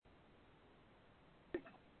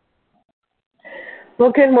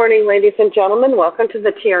Well, good morning, ladies and gentlemen. Welcome to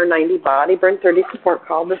the TR90 Body Burn 30 support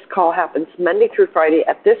call. This call happens Monday through Friday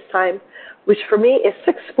at this time, which for me is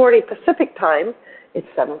 6:40 Pacific time. It's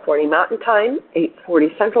 7:40 Mountain Time,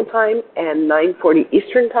 8:40 Central Time, and 9:40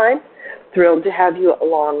 Eastern Time. Thrilled to have you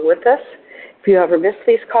along with us. If you ever miss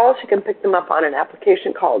these calls, you can pick them up on an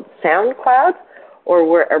application called SoundCloud or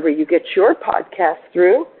wherever you get your podcast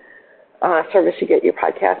through, service you get your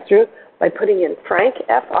podcast through, by putting in Frank,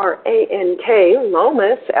 F-R-A-N-K,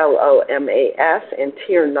 Lomas, L-O-M-A-S, and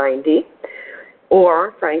Tier 90,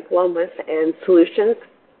 or Frank Lomas and Solutions,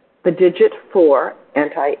 the digit 4,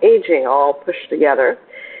 anti-aging, all pushed together,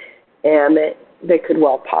 and they could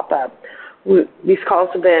well pop up. These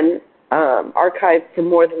calls have been archived for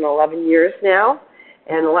more than 11 years now,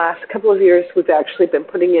 and the last couple of years we've actually been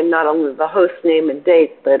putting in not only the host name and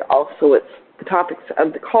date, but also what the topics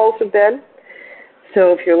of the calls have been.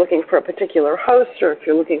 So if you're looking for a particular host or if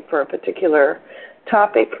you're looking for a particular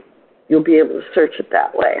topic, you'll be able to search it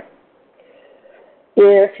that way.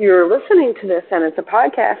 If you're listening to this and it's a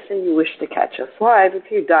podcast and you wish to catch us live, if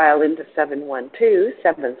you dial into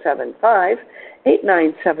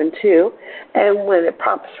 712-775-8972, and when it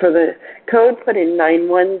prompts for the code, put in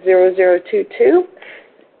 910022,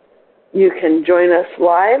 you can join us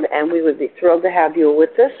live, and we would be thrilled to have you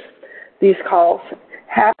with us. These calls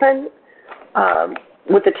happen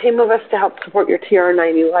with a team of us to help support your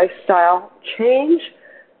TR90 lifestyle change.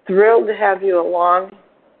 Thrilled to have you along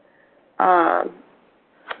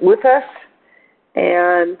with us.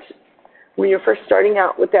 And when you're first starting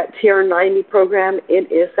out with that TR90 program,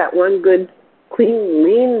 it is that one good, clean,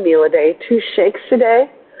 lean meal a day, 2 shakes a day,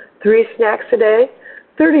 3 snacks a day,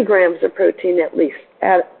 30 grams of protein at least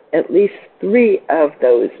 3 of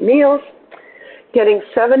those meals, getting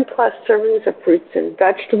 7+ servings of fruits and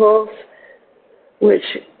vegetables, which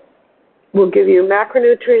will give you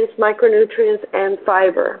macronutrients, micronutrients, and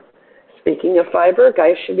fiber. Speaking of fiber,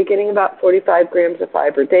 guys should be getting about 45 grams of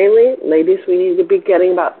fiber daily. Ladies, we need to be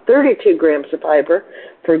getting about 32 grams of fiber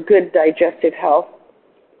for good digestive health.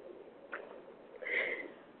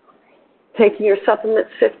 Taking your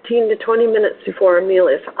supplements 15 to 20 minutes before a meal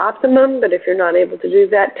is optimum, but if you're not able to do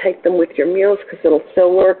that, take them with your meals because it'll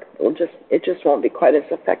still work. It just won't be quite as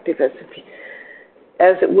effective as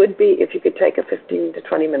it would be if you could take it 15 to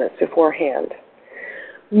 20 minutes beforehand.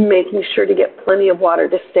 Making sure to get plenty of water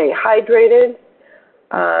to stay hydrated.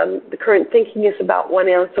 The current thinking is about 1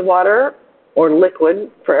 ounce of water or liquid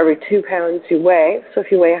for every 2 pounds you weigh. So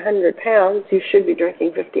if you weigh 100 pounds, you should be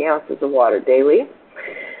drinking 50 ounces of water daily.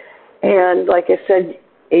 And like I said,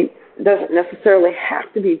 it doesn't necessarily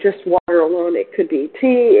have to be just water alone. It could be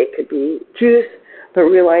tea, it could be juice, but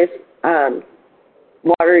realize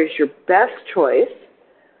water is your best choice.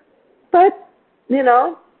 But,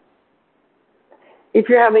 if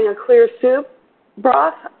you're having a clear soup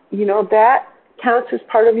broth, that counts as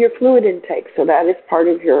part of your fluid intake. So that is part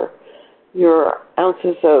of your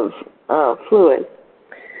ounces of fluid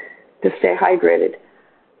to stay hydrated.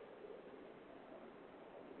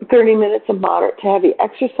 30 minutes of moderate to heavy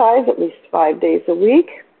exercise at least 5 days a week.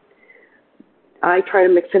 I try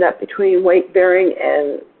to mix it up between weight bearing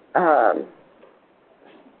and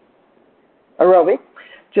aerobic,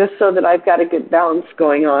 just so that I've got a good balance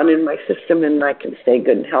going on in my system and I can stay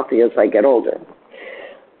good and healthy as I get older.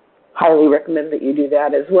 Highly recommend that you do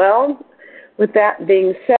that as well. With that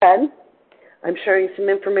being said, I'm sharing some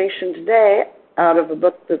information today out of a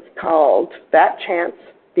book that's called Fat Chance,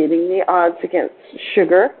 Beating the Odds Against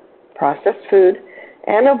Sugar, Processed Food,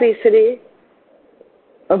 and Obesity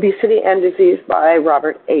and Disease by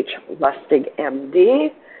Robert H. Lustig,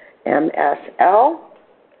 MD, MSL.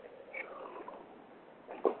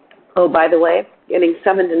 Oh, by the way, getting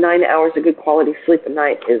 7 to 9 hours of good quality sleep a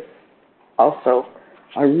night is also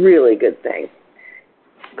a really good thing.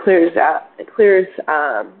 It clears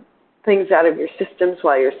things out of your systems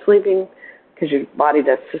while you're sleeping because your body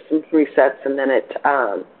does systems resets, and then it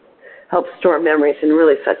helps store memories and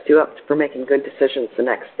really sets you up for making good decisions the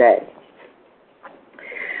next day.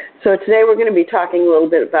 So today we're going to be talking a little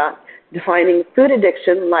bit about defining food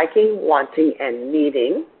addiction, liking, wanting, and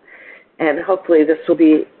needing. And hopefully this will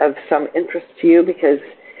be of some interest to you because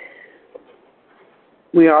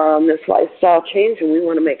we are on this lifestyle change and we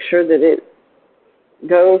want to make sure that it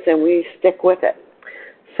goes and we stick with it.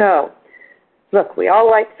 So, look, we all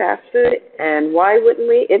like fast food, and why wouldn't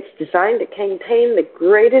we? It's designed to contain the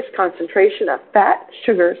greatest concentration of fat,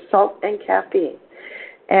 sugar, salt, and caffeine.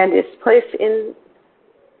 And it's placed into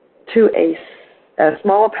as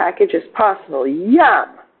small a package as possible.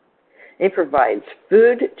 Yum! It provides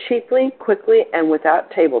food cheaply, quickly, and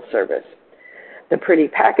without table service. The pretty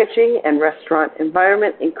packaging and restaurant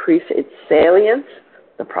environment increase its salience,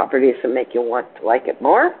 the properties that make you want to like it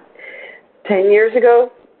more. 10 years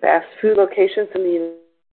ago, fast food locations in the United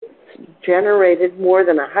States generated more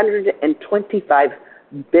than $125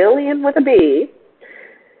 billion with a B,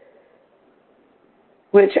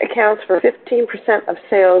 which accounts for 15% of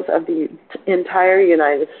sales of the entire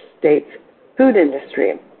United States food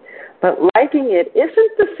industry. But liking it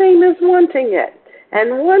isn't the same as wanting it,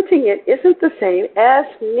 and wanting it isn't the same as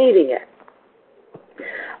needing it.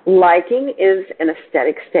 Liking is an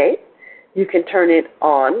aesthetic state. You can turn it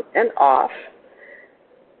on and off.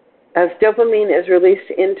 As dopamine is released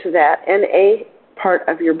into that NA part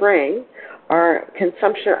of your brain, our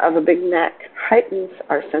consumption of a Big Mac heightens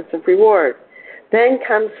our sense of reward. Then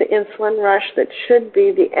comes the insulin rush that should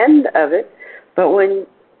be the end of it, but when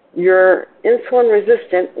you're insulin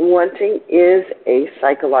resistant, wanting is a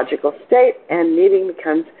psychological state and needing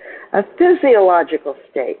becomes a physiological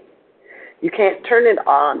state. You can't turn it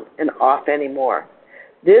on and off anymore.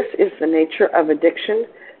 This is the nature of addiction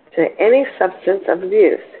to any substance of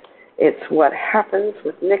abuse. It's what happens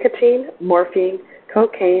with nicotine, morphine,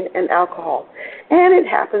 cocaine, and alcohol. And it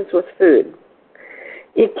happens with food.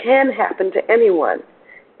 It can happen to anyone.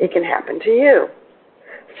 It can happen to you.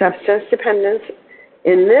 Substance dependence,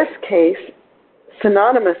 in this case,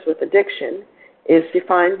 synonymous with addiction, is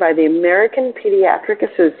defined by the American Pediatric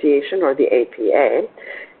Association, or the APA,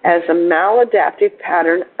 as a maladaptive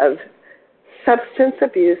pattern of substance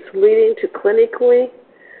abuse leading to clinically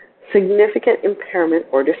significant impairment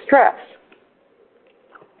or distress.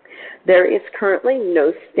 There is currently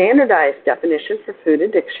no standardized definition for food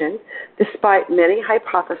addiction, despite many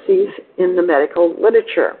hypotheses in the medical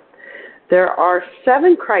literature. There are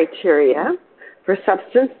 7 criteria for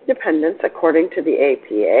substance dependence according to the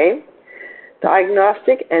APA,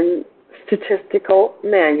 Diagnostic and Statistical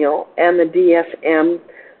Manual, and the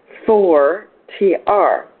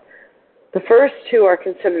DSM-4-TR. The first 2 are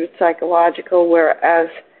considered psychological, whereas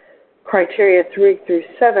criteria 3 through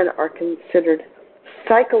 7 are considered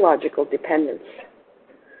psychological dependence.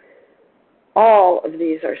 All of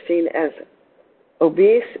these are seen as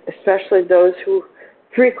obese, especially those who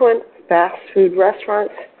frequent fast food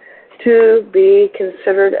restaurants. To be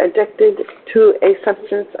considered addicted to a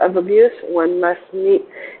substance of abuse, one must meet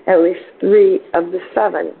at least 3 of the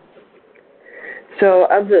 7. So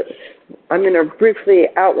I'm going to briefly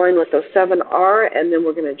outline what those 7 are, and then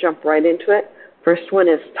we're going to jump right into it. First one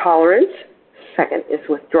is tolerance. Second is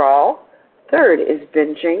withdrawal. Third is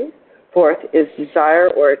binging. Fourth is desire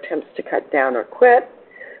or attempts to cut down or quit.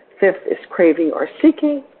 Fifth is craving or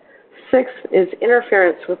seeking. Sixth is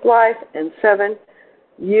interference with life. And 7,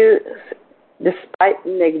 use despite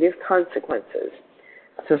negative consequences.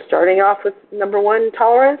 So starting off with number 1,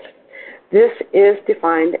 tolerance. This is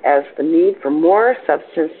defined as the need for more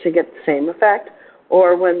substance to get the same effect,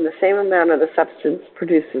 or when the same amount of the substance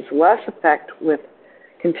produces less effect with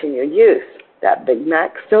continued use. That Big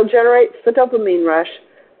Mac still generates the dopamine rush,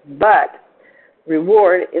 but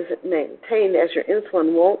reward isn't maintained as your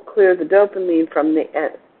insulin won't clear the dopamine from the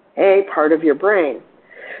A part of your brain.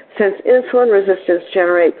 Since insulin resistance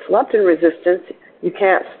generates leptin resistance, you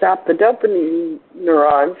can't stop the dopamine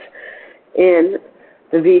neurons in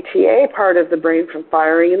the VTA part of the brain from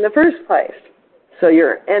firing in the first place. So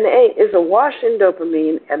your NA is awash in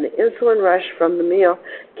dopamine, and the insulin rush from the meal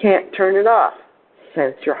can't turn it off,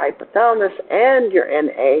 since your hypothalamus and your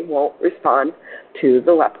NA won't respond to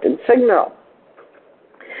the leptin signal.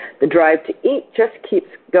 The drive to eat just keeps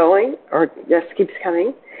going, or just keeps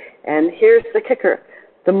coming, and here's the kicker.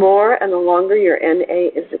 The more and the longer your NA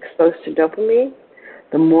is exposed to dopamine,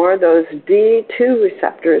 the more those D2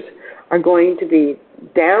 receptors are going to be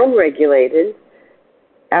downregulated.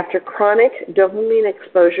 After chronic dopamine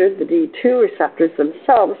exposure, the D2 receptors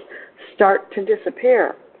themselves start to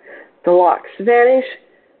disappear. The locks vanish,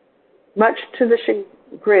 much to the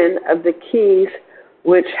chagrin of the keys,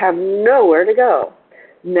 which have nowhere to go.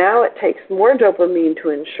 Now it takes more dopamine to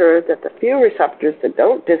ensure that the few receptors that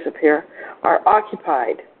don't disappear are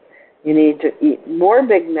occupied. You need to eat more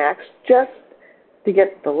Big Macs just to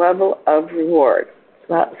get the level of reward.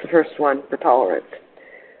 So that's the first one for tolerance.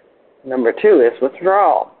 Number 2 is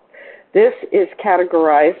withdrawal. This is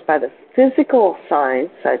categorized by the physical signs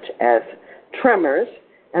such as tremors,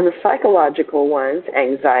 and the psychological ones,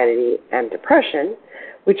 anxiety and depression,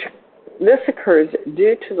 which this occurs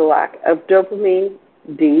due to the lack of dopamine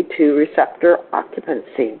D2 receptor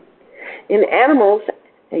occupancy. In animals,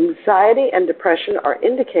 anxiety and depression are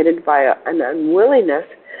indicated by an unwillingness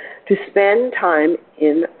to spend time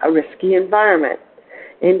in a risky environment.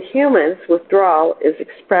 In humans, withdrawal is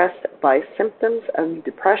expressed by symptoms of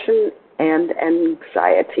depression and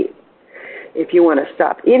anxiety. If you want to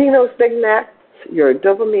stop eating those Big Macs, Your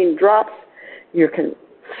dopamine drops. You're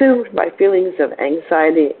consumed by feelings of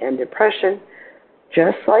anxiety and depression,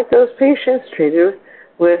 just like those patients treated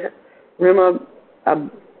with Rimabant,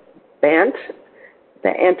 the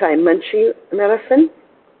anti-munchie medicine.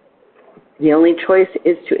 The only choice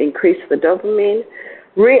is to increase the dopamine,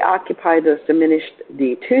 reoccupy those diminished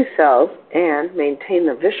D2 cells, and maintain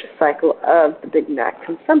the vicious cycle of the Big Mac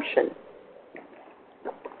consumption.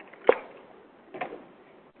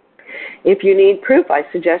 If you need proof, I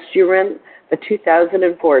suggest you rent the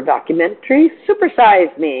 2004 documentary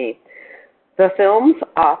Supersize Me. The film's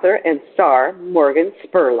author and star, Morgan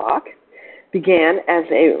Spurlock, began as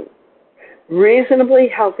a reasonably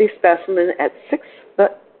healthy specimen at 6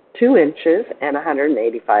 foot 2 inches and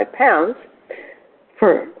 185 pounds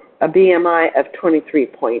for a BMI of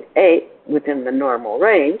 23.8 within the normal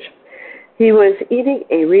range. He was eating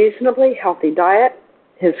a reasonably healthy diet.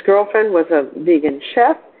 His girlfriend was a vegan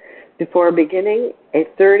chef before beginning a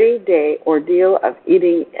 30-day ordeal of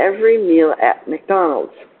eating every meal at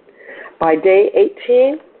McDonald's. By day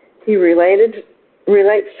 18, he relates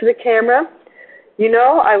to the camera, "You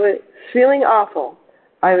know, I was feeling awful.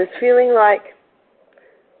 I was feeling like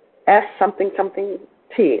S something something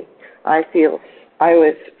T. I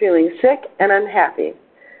was feeling sick and unhappy.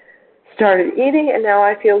 Started eating and now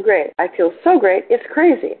I feel great. I feel so great, it's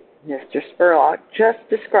crazy." Mr. Spurlock just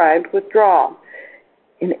described withdrawal.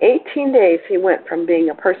 In 18 days, he went from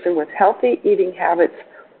being a person with healthy eating habits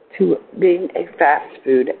to being a fast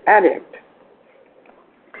food addict.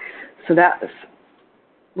 So that's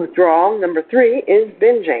withdrawal. Number 3 is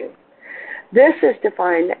binging. This is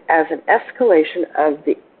defined as an escalation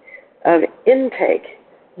of intake,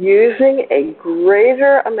 using a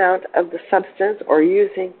greater amount of the substance or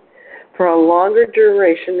using for a longer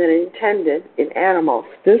duration than intended in animals.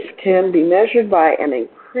 This can be measured by an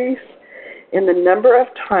increase in the number of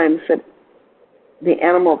times that the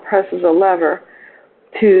animal presses a lever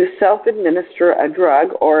to self-administer a drug,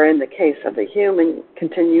 or in the case of the human,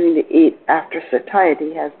 continuing to eat after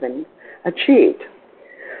satiety has been achieved.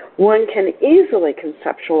 One can easily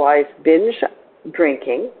conceptualize binge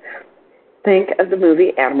drinking. Think of the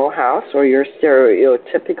movie Animal House or your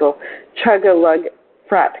stereotypical chug-a-lug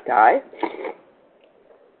frat guy.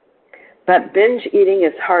 But binge eating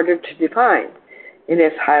is harder to define. It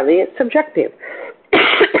is highly subjective.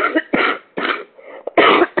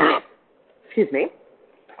 Excuse me.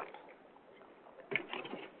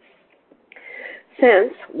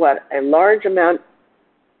 Since what a large amount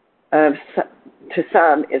of to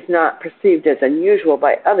some is not perceived as unusual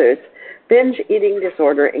by others, binge eating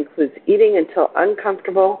disorder includes eating until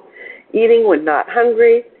uncomfortable, eating when not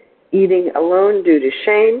hungry, eating alone due to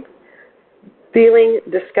shame, feeling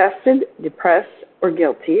disgusted, depressed, or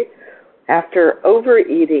guilty after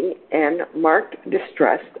overeating, and marked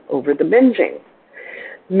distress over the binging.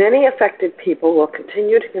 Many affected people will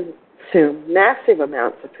continue to consume massive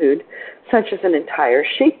amounts of food, such as an entire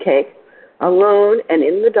sheet cake, alone and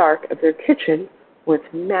in the dark of their kitchen with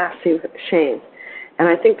massive shame. And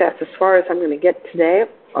I think that's as far as I'm going to get today.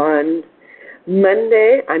 On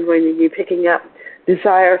Monday, I'm going to be picking up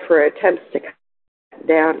desire for attempts to cut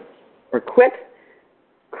down or quit,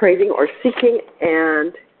 craving or seeking,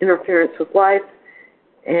 and interference with life,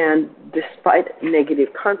 and despite negative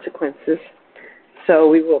consequences. So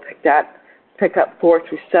we will pick up 4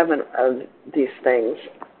 through 7 of these things.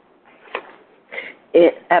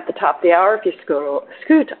 At the top of the hour, if you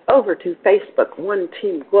scoot over to Facebook, One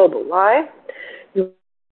Team Global Live, you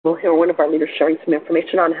will hear one of our leaders sharing some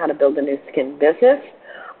information on how to build a new skin business.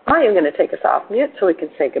 I am going to take us off mute so we can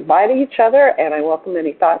say goodbye to each other, and I welcome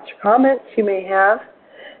any thoughts or comments you may have.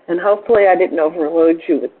 And hopefully I didn't overload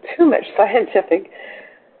you with too much scientific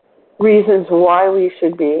reasons why we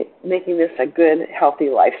should be making this a good, healthy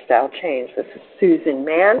lifestyle change. This is Susan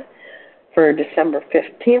Mann for December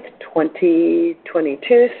 15th,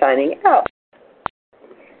 2022, signing out.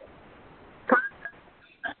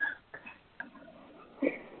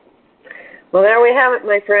 Well, there we have it,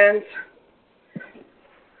 my friends.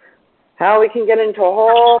 How we can get into a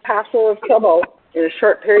whole hassle of trouble in a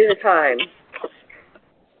short period of time.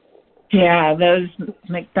 Yeah, those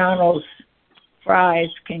McDonald's fries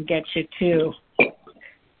can get you too.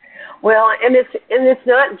 Well, and it's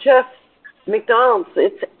not just McDonald's.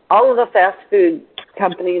 It's all of the fast food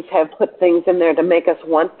companies have put things in there to make us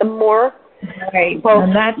want them more. Right, well,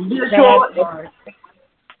 and that's the bad part.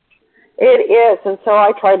 It is, and so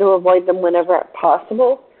I try to avoid them whenever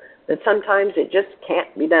possible. But sometimes it just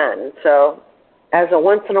can't be done. So, as a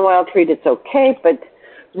once-in-a-while treat, it's okay, but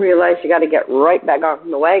realize you got to get right back on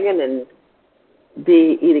the wagon and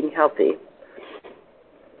be eating healthy.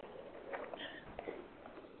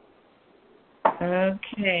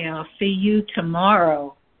 Okay, I'll see you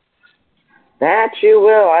tomorrow. That you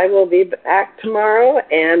will. I will be back tomorrow,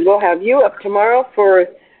 and we'll have you up tomorrow for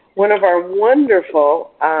one of our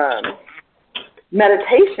wonderful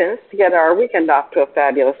meditations to get our weekend off to a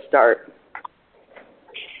fabulous start.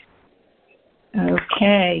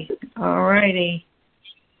 Okay, all righty.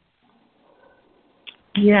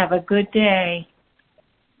 You have a good day.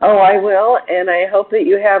 Oh, I will, and I hope that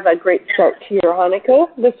you have a great start to your Hanukkah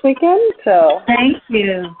this weekend. So Thank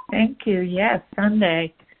you. Yes,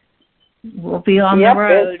 Sunday. We'll be on the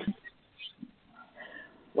road.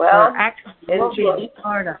 Well, actually, we'll be in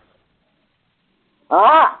Florida.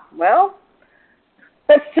 Well,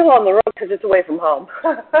 that's still on the road because it's away from home.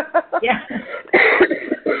 Yeah.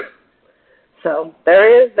 So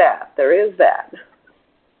there is that.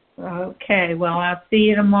 Okay, well, I'll see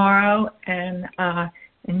you tomorrow, and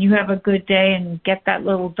you have a good day, and get that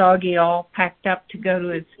little doggy all packed up to go to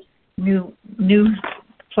his new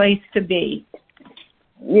place to be.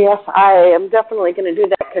 Yes, I am definitely going to do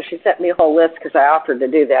that because she sent me a whole list because I offered to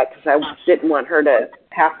do that because I didn't want her to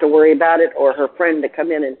have to worry about it or her friend to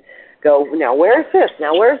come in and go, now where's this?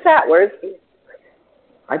 Now where's that?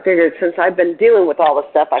 I figured since I've been dealing with all the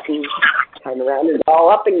stuff, I can kind of round it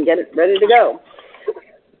all up and get it ready to go.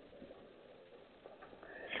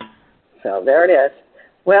 So there it is.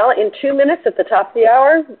 Well, in 2 minutes at the top of the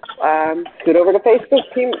hour, scoot over to Facebook,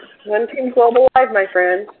 One Team Global Live, my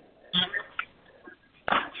friends.